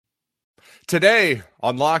Today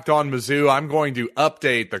on Locked On Mizzou, I'm going to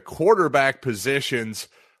update the quarterback positions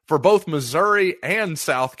for both Missouri and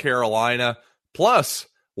South Carolina. Plus,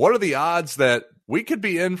 what are the odds that we could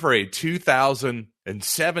be in for a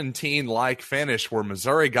 2017-like finish where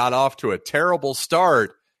Missouri got off to a terrible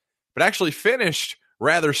start, but actually finished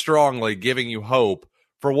rather strongly, giving you hope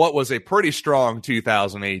for what was a pretty strong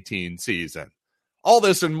 2018 season. All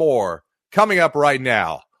this and more coming up right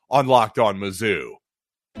now on Locked On Mizzou.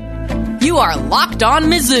 You are Locked On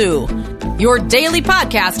Mizzou, your daily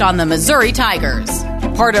podcast on the Missouri Tigers,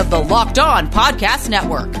 part of the Locked On Podcast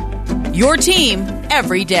Network, your team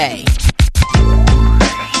every day.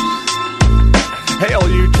 Hail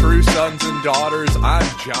you true sons and daughters,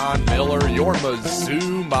 I'm John Miller, your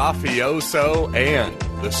Mizzou mafioso and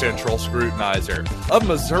the central scrutinizer of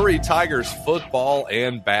Missouri Tigers football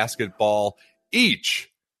and basketball each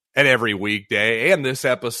and every weekday. And this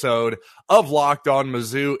episode of Locked On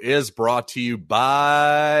Mizzou is brought to you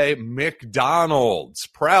by McDonald's,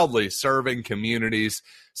 proudly serving communities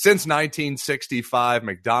since 1965.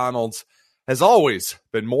 McDonald's has always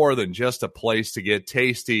been more than just a place to get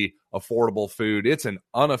tasty, affordable food. It's an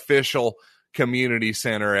unofficial community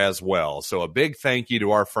center as well. So a big thank you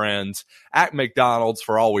to our friends at McDonald's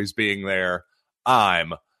for always being there.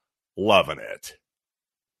 I'm loving it.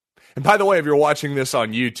 And by the way, if you're watching this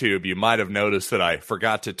on YouTube, you might have noticed that I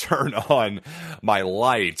forgot to turn on my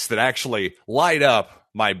lights that actually light up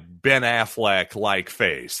my Ben Affleck-like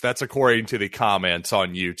face. That's according to the comments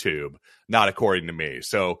on YouTube, not according to me.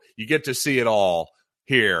 So you get to see it all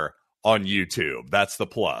here on YouTube. That's the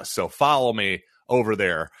plus. So follow me over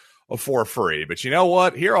there for free. But you know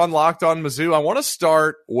what? Here on Locked On Mizzou, I want to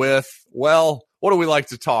start with, well, what do we like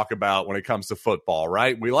to talk about when it comes to football,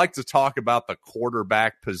 right? We like to talk about the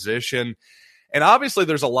quarterback position. And obviously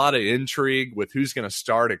there's a lot of intrigue with who's going to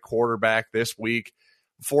start at quarterback this week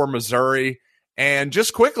for Missouri. And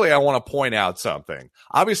just quickly, I want to point out something.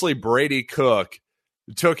 Obviously, Brady Cook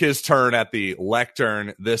took his turn at the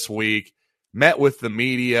lectern this week, met with the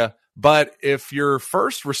media. But if your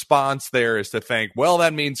first response there is to think, well,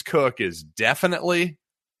 that means Cook is definitely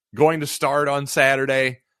going to start on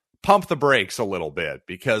Saturday, pump the brakes a little bit,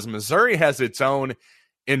 because Missouri has its own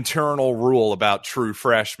internal rule about true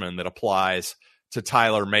freshmen that applies to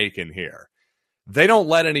Tyler Macon here. They don't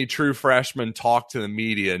let any true freshmen talk to the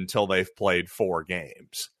media until they've played 4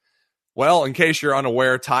 games. Well, in case you're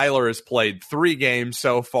unaware, Tyler has played 3 games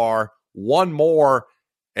so far, 1 more,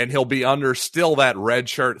 and he'll be under still that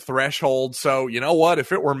redshirt threshold. So, you know what?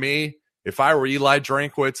 If it were me, if I were Eli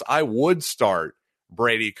Drinkwitz, I would start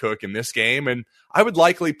Brady Cook in this game, and I would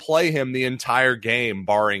likely play him the entire game,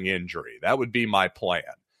 barring injury. That would be my plan.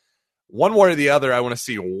 One way or the other, I want to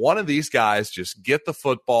see one of these guys just get the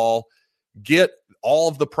football, get all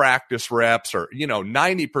of the practice reps, or,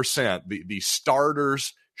 90%, the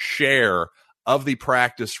starters' share of the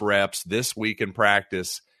practice reps this week in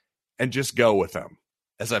practice, and just go with them.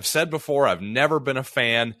 As I've said before, I've never been a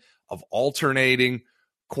fan of alternating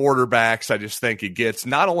quarterbacks. I just think it gets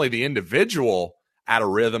not only the individual out of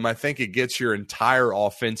rhythm, I think it gets your entire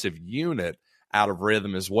offensive unit out of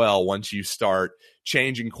rhythm as well once you start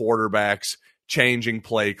changing quarterbacks, changing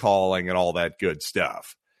play calling, and all that good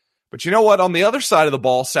stuff. But you know what? On the other side of the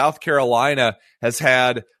ball, South Carolina has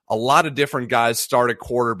had a lot of different guys start at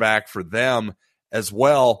quarterback for them as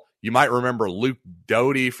well. You might remember Luke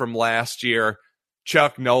Doty from last year,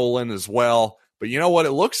 Chuck Nolan as well. But you know what?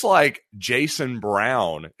 It looks like Jason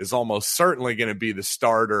Brown is almost certainly going to be the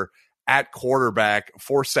starter at quarterback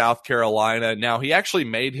for South Carolina. Now, he actually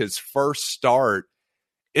made his first start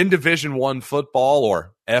in Division I football,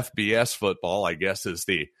 or FBS football, I guess is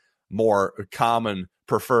the more common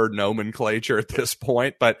preferred nomenclature at this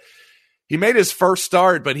point. But he made his first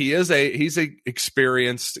start, but he's a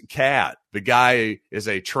experienced cat. The guy is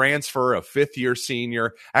a transfer, a 5th-year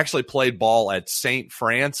senior, actually played ball at St.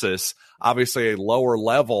 Francis, obviously a lower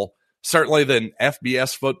level, certainly than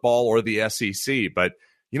FBS football or the SEC. But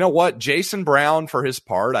you know what? Jason Brown, for his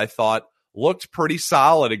part, I thought looked pretty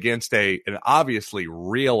solid against an obviously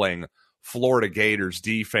reeling Florida Gators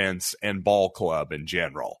defense and ball club in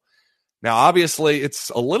general. Now, obviously,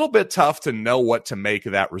 it's a little bit tough to know what to make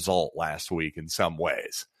of that result last week in some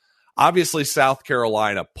ways. Obviously, South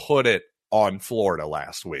Carolina put it on Florida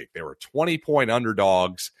last week. They were 20-point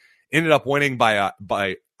underdogs, ended up winning by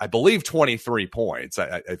I believe, 23 points,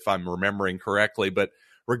 if I'm remembering correctly. But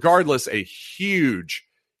regardless, a huge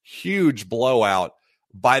blowout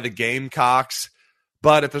by the Gamecocks.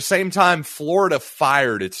 But at the same time, Florida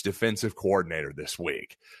fired its defensive coordinator this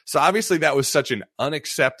week. So obviously that was such an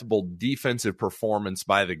unacceptable defensive performance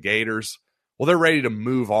by the Gators. Well, they're ready to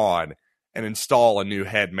move on and install a new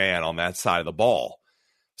head man on that side of the ball.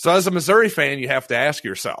 So as a Missouri fan, you have to ask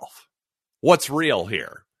yourself, what's real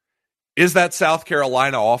here? Is that South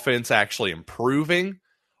Carolina offense actually improving?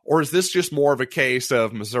 Or is this just more of a case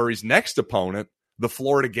of Missouri's next opponent, the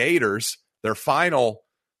Florida Gators, their final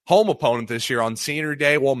home opponent this year on Senior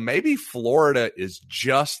Day? Well, maybe Florida is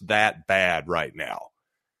just that bad right now.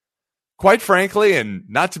 Quite frankly, and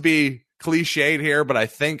not to be cliched here, but I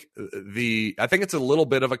think it's a little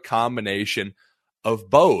bit of a combination of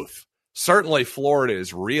both. Certainly Florida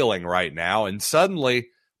is reeling right now, and suddenly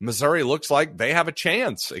Missouri looks like they have a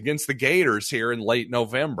chance against the Gators here in late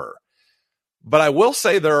November. But I will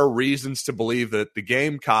say there are reasons to believe that the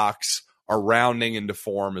Gamecocks are rounding into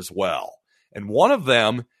form as well. And one of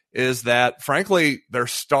them is that, frankly, their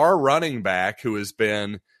star running back, who has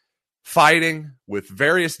been fighting with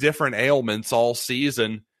various different ailments all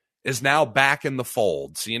season, is now back in the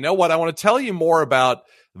fold. So you know what? I want to tell you more about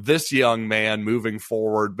this young man moving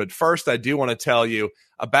forward. But first, I do want to tell you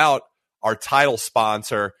about our title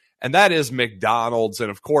sponsor, and that is McDonald's.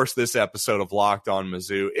 And of course, this episode of Locked On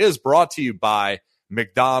Mizzou is brought to you by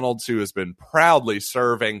McDonald's, who has been proudly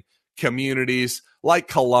serving communities like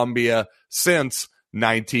Columbia since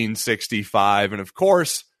 1965. And of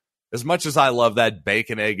course, as much as I love that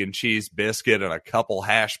bacon, egg, and cheese biscuit and a couple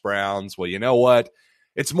hash browns, well, you know what?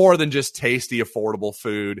 It's more than just tasty, affordable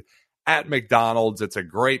food. At McDonald's, it's a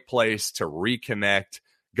great place to reconnect.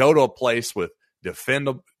 Go to a place with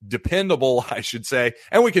dependable, I should say,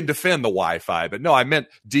 and we can defend the Wi-Fi, but no, I meant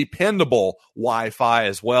dependable Wi-Fi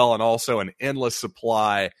as well, and also an endless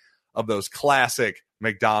supply of those classic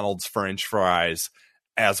McDonald's French fries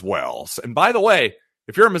as well. And by the way,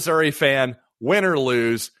 if you're a Missouri fan, win or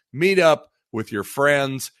lose, meet up with your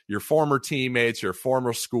friends, your former teammates, your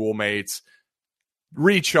former schoolmates,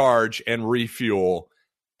 recharge and refuel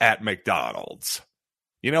at McDonald's.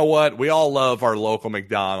 You know what? We all love our local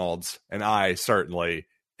McDonald's, and I certainly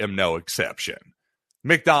am no exception.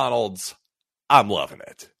 McDonald's, I'm loving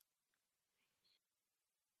it.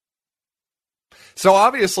 So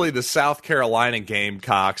obviously the South Carolina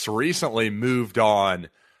Gamecocks recently moved on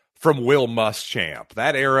from Will Muschamp.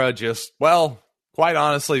 That era just, well, quite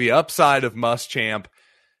honestly, the upside of Muschamp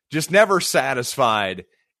just never satisfied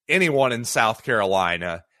anyone in South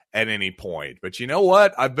Carolina at any point. But you know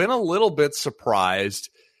what? I've been a little bit surprised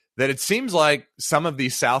that it seems like some of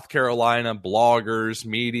these South Carolina bloggers,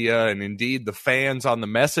 media, and indeed the fans on the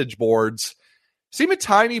message boards seem a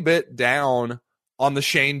tiny bit down on the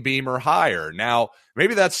Shane Beamer hire. Now,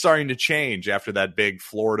 maybe that's starting to change after that big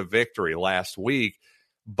Florida victory last week.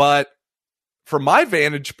 But from my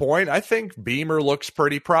vantage point, I think Beamer looks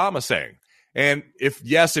pretty promising. And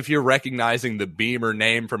if you're recognizing the Beamer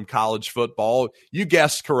name from college football, you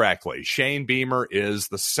guessed correctly. Shane Beamer is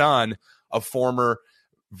the son of former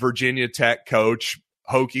Virginia Tech coach,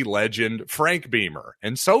 Hokie legend Frank Beamer.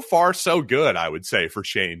 And so far, so good, I would say, for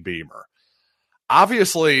Shane Beamer.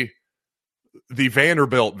 Obviously, the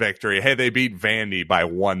Vanderbilt victory, hey, they beat Vandy by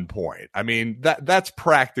 1 point. I mean, that's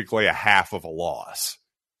practically a half of a loss.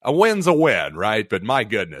 A win's a win, right? But my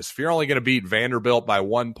goodness, if you're only going to beat Vanderbilt by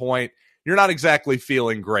 1 point, you're not exactly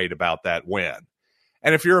feeling great about that win.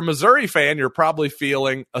 And if you're a Missouri fan, you're probably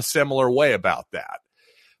feeling a similar way about that.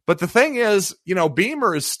 But the thing is,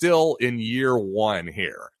 Beamer is still in year one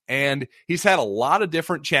here. And he's had a lot of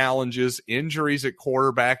different challenges, injuries at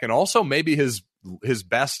quarterback, and also maybe his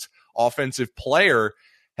best offensive player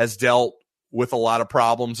has dealt with a lot of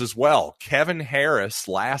problems as well. Kevin Harris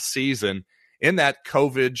last season in that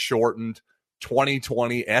COVID-shortened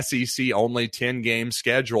 2020 SEC-only 10-game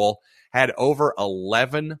schedule had over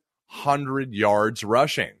 1,100 yards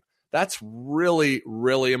rushing. That's really,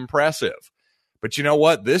 really impressive. But you know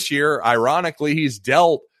what? This year, ironically, he's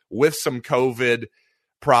dealt with some COVID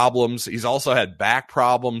problems. He's also had back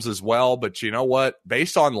problems as well. But you know what?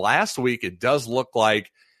 Based on last week, it does look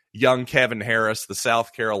like young Kevin Harris, the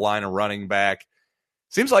South Carolina running back,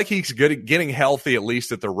 seems like he's good at getting healthy, at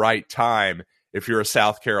least at the right time, if you're a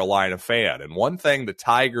South Carolina fan. And one thing the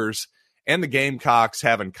Tigers and the Gamecocks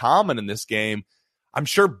have in common in this game, I'm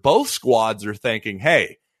sure both squads are thinking,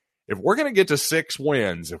 hey, if we're going to get to 6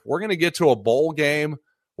 wins, if we're going to get to a bowl game,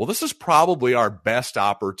 well, this is probably our best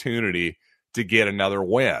opportunity to get another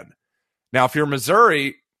win. Now, if you're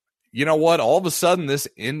Missouri, you know what? All of a sudden, this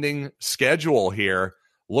ending schedule here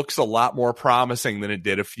looks a lot more promising than it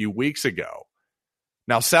did a few weeks ago.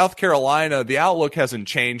 Now, South Carolina, the outlook hasn't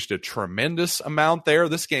changed a tremendous amount there.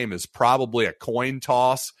 This game is probably a coin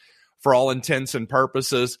toss for all intents and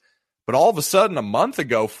purposes. But all of a sudden, a month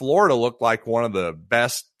ago, Florida looked like one of the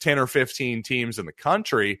best 10 or 15 teams in the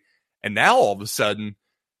country. And now all of a sudden,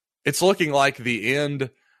 it's looking like the end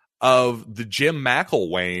of the Jim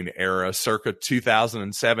McElwain era circa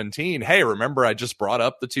 2017. Hey, remember I just brought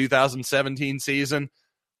up the 2017 season?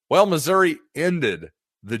 Well, Missouri ended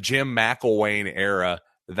the Jim McElwain era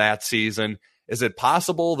that season. Is it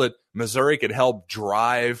possible that Missouri could help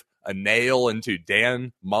drive a nail into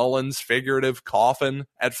Dan Mullen's figurative coffin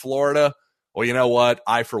at Florida? Well, you know what?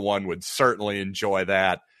 I, for one, would certainly enjoy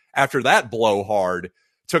that. After that blowhard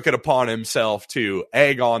took it upon himself to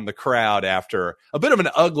egg on the crowd after a bit of an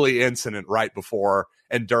ugly incident right before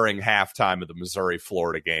and during halftime of the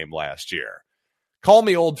Missouri-Florida game last year. Call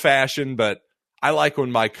me old-fashioned, but I like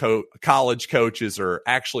when my college coaches are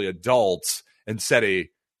actually adults and set a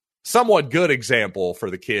somewhat good example for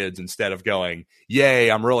the kids instead of going, yay,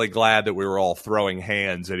 I'm really glad that we were all throwing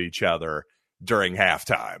hands at each other during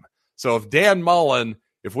halftime. So if Dan Mullen,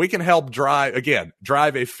 if we can help drive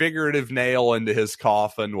a figurative nail into his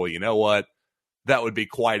coffin, well, you know what? That would be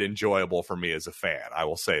quite enjoyable for me as a fan. I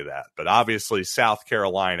will say that. But obviously, South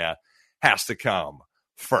Carolina has to come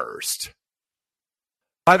first.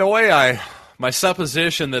 By the way, my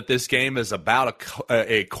supposition that this game is about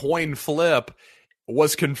a coin flip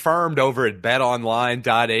was confirmed over at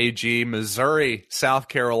betonline.ag. Missouri, South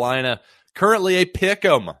Carolina, currently a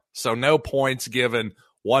pick'em, so no points given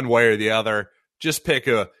one way or the other. Just pick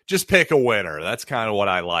a winner. That's kind of what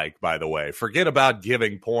I like, by the way. Forget about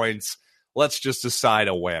giving points. Let's just decide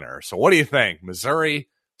a winner. So what do you think? Missouri,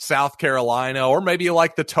 South Carolina, or maybe you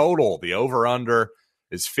like the total. The over-under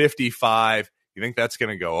is 55. You think that's going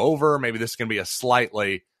to go over? Maybe this is going to be a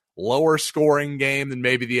slightly lower scoring game than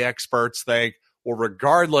maybe the experts think. Well,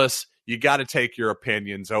 regardless, you got to take your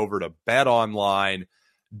opinions over to betonline.ag,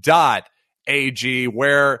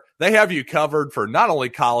 where they have you covered for not only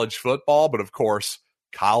college football, but of course,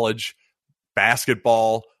 college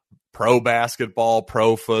basketball, pro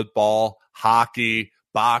football, hockey,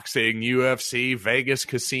 boxing, UFC, Vegas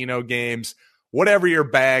casino games, whatever your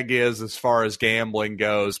bag is as far as gambling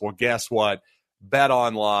goes. Well, guess what?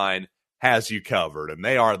 BetOnline has you covered, and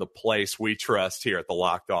they are the place we trust here at the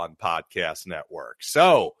Locked On Podcast Network.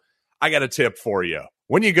 So I got a tip for you.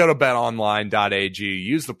 When you go to betonline.ag,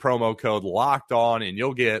 use the promo code Locked On, and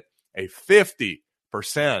you'll get a 50%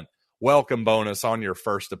 welcome bonus on your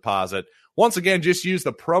first deposit. Once again, just use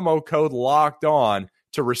the promo code Locked On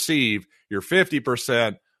to receive your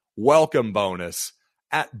 50% welcome bonus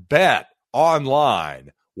at BetOnline,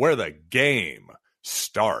 where the game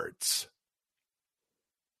starts.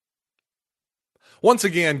 Once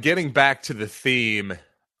again, getting back to the theme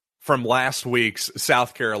from last week's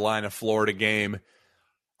South Carolina-Florida game,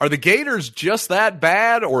 are the Gators just that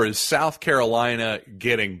bad, or is South Carolina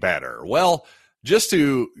getting better? Well, just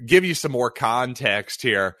to give you some more context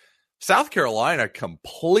here, South Carolina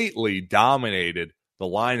completely dominated the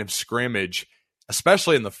line of scrimmage,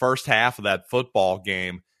 especially in the first half of that football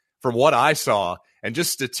game, from what I saw. And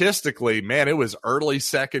just statistically, man, it was early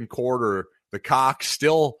second quarter. The Cox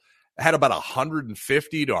still had about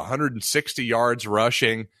 150 to 160 yards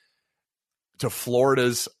rushing to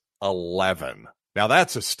Florida's 11. Now,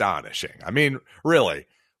 that's astonishing. I mean, really,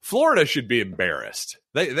 Florida should be embarrassed.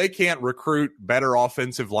 They can't recruit better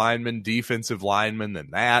offensive linemen, defensive linemen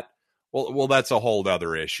than that. Well, that's a whole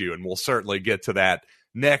other issue, and we'll certainly get to that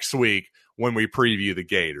next week when we preview the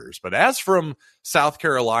Gators. But as from South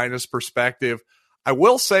Carolina's perspective, I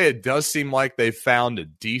will say it does seem like they've found a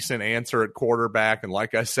decent answer at quarterback. And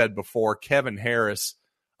like I said before, Kevin Harris,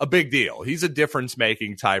 a big deal. He's a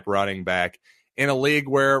difference-making type running back in a league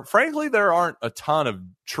where, frankly, there aren't a ton of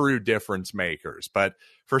true difference makers. But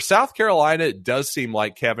for South Carolina, it does seem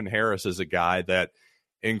like Kevin Harris is a guy that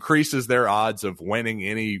increases their odds of winning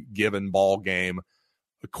any given ball game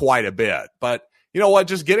quite a bit. But you know what?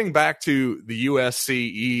 Just getting back to the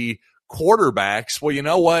USCE quarterbacks, well, you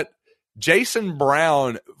know what? Jason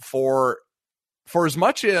Brown, for as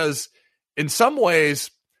much as in some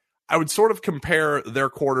ways I would sort of compare their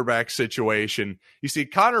quarterback situation. You see,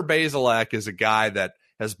 Connor Bazelak is a guy that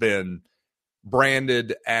has been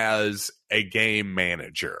branded as a game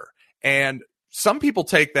manager. And some people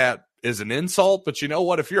take that as an insult, but you know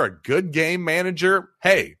what? If you're a good game manager,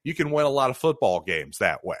 hey, you can win a lot of football games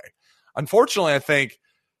that way. Unfortunately, I think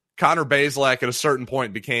Connor Bazelak at a certain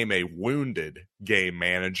point became a wounded game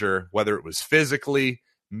manager, whether it was physically,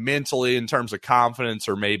 mentally, in terms of confidence,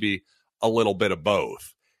 or maybe a little bit of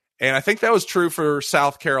both. And I think that was true for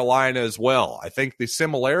South Carolina as well. I think the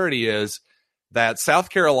similarity is that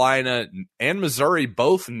South Carolina and Missouri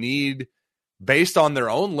both need, based on their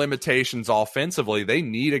own limitations offensively, they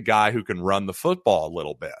need a guy who can run the football a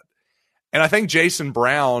little bit. And I think Jason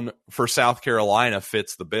Brown for South Carolina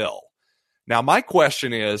fits the bill. Now, my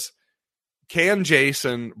question is, can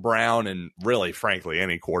Jason Brown, and really, frankly,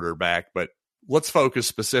 any quarterback, but let's focus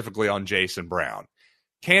specifically on Jason Brown.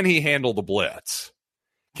 Can he handle the blitz?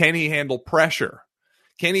 Can he handle pressure?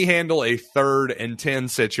 Can he handle a 3rd and 10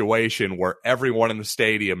 situation where everyone in the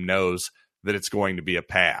stadium knows that it's going to be a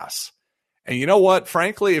pass? And you know what?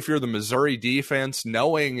 Frankly, if you're the Missouri defense,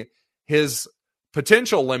 knowing his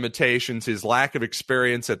potential limitations, his lack of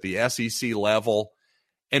experience at the SEC level,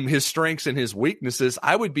 and his strengths and his weaknesses,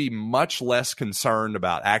 I would be much less concerned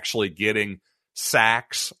about actually getting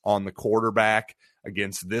sacks on the quarterback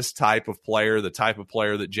against this type of player, the type of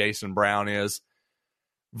player that Jason Brown is,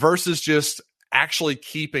 versus just actually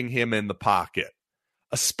keeping him in the pocket,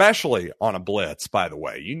 especially on a blitz, by the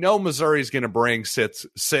way. You know Missouri's going to bring 6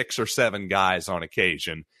 or 7 guys on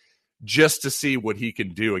occasion just to see what he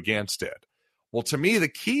can do against it. Well, to me, the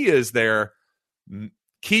key is there,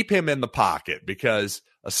 keep him in the pocket, because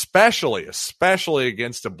especially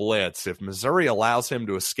against a blitz, if Missouri allows him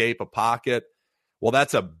to escape a pocket, well,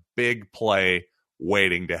 that's a big play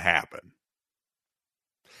waiting to happen.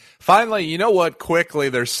 Finally, you know what? Quickly,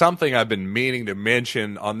 there's something I've been meaning to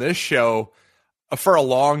mention on this show for a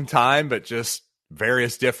long time, but just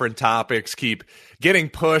various different topics keep getting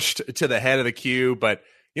pushed to the head of the queue. But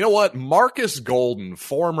you know what? Marcus Golden,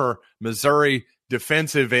 former Missouri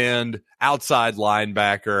defensive end, outside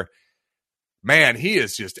linebacker, man, he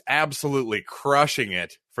is just absolutely crushing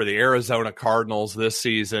it for the Arizona Cardinals this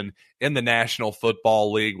season in the National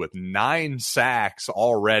Football League with 9 sacks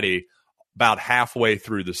already about halfway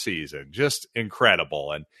through the season. Just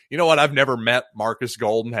incredible. And you know what? I've never met Marcus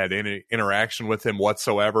Golden, had any interaction with him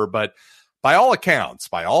whatsoever, but by all accounts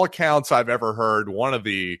I've ever heard, one of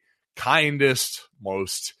the kindest,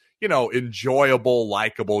 most, enjoyable,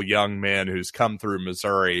 likable young men who's come through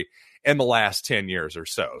Missouri in the last 10 years or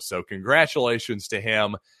so. So congratulations to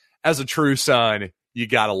him. As a true son, you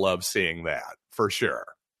got to love seeing that for sure.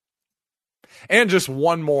 And just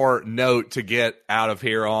one more note to get out of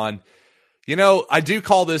here on, I do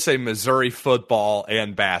call this a Missouri football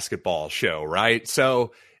and basketball show, right?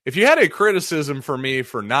 So if you had a criticism for me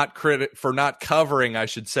for not covering, I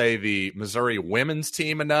should say, the Missouri women's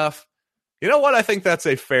team enough, you know what? I think that's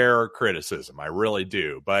a fair criticism. I really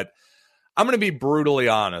do. But I'm going to be brutally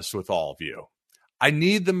honest with all of you. I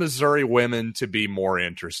need the Missouri women to be more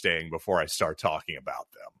interesting before I start talking about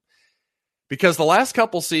them, because the last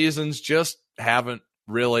couple seasons just haven't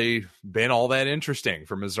really been all that interesting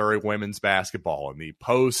for Missouri women's basketball. In the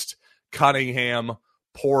post-Cunningham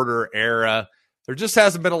Porter era, there just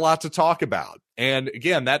hasn't been a lot to talk about. And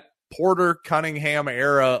again, that Porter-Cunningham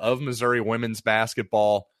era of Missouri women's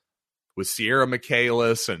basketball with Sierra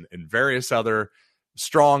Michaelis and various other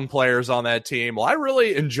strong players on that team, well, I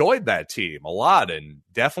really enjoyed that team a lot and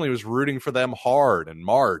definitely was rooting for them hard in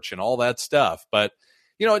March and all that stuff. But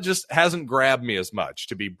it just hasn't grabbed me as much,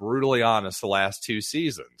 to be brutally honest, the last 2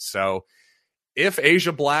 seasons. So if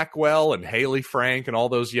Asia Blackwell and Haley Frank and all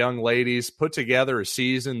those young ladies put together a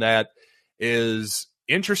season that is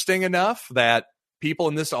interesting enough that people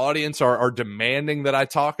in this audience are demanding that I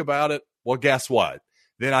talk about it, well, guess what?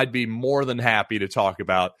 Then I'd be more than happy to talk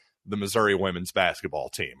about the Missouri women's basketball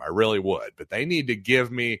team. I really would. But they need to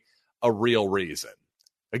give me a real reason.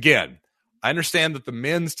 Again, I understand that the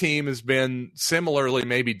men's team has been similarly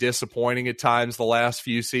maybe disappointing at times the last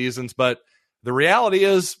few seasons, but the reality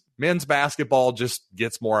is men's basketball just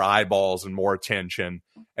gets more eyeballs and more attention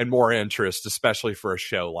and more interest, especially for a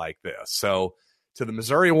show like this. So to the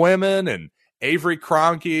Missouri women and Avery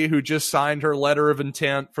Kroenke, who just signed her letter of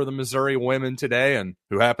intent for the Missouri women today and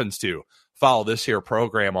who happens to follow this here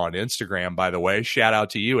program on Instagram, by the way, shout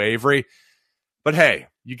out to you, Avery. But hey,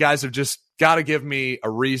 you guys have just got to give me a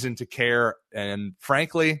reason to care. And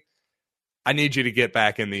frankly, I need you to get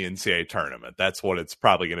back in the NCAA tournament. That's what it's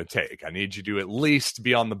probably going to take. I need you to at least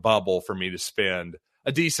be on the bubble for me to spend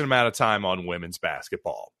a decent amount of time on women's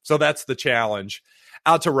basketball. So that's the challenge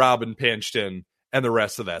out to Robin Pinchton and the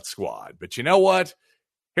rest of that squad. But you know what?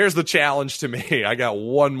 Here's the challenge to me. I got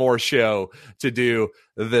one more show to do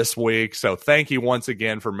this week. So thank you once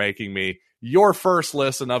again for making me your first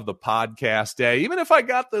listen of the podcast day. Even if I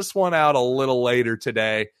got this one out a little later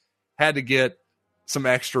today, had to get some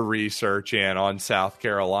extra research in on South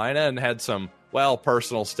Carolina and had some,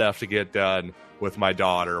 personal stuff to get done with my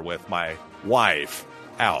daughter, with my wife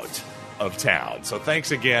out of town. So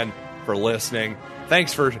thanks again for listening.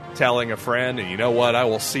 Thanks for telling a friend. And you know what? I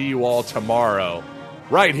will see you all tomorrow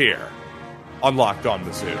right here on Locked On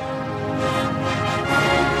Mizzou.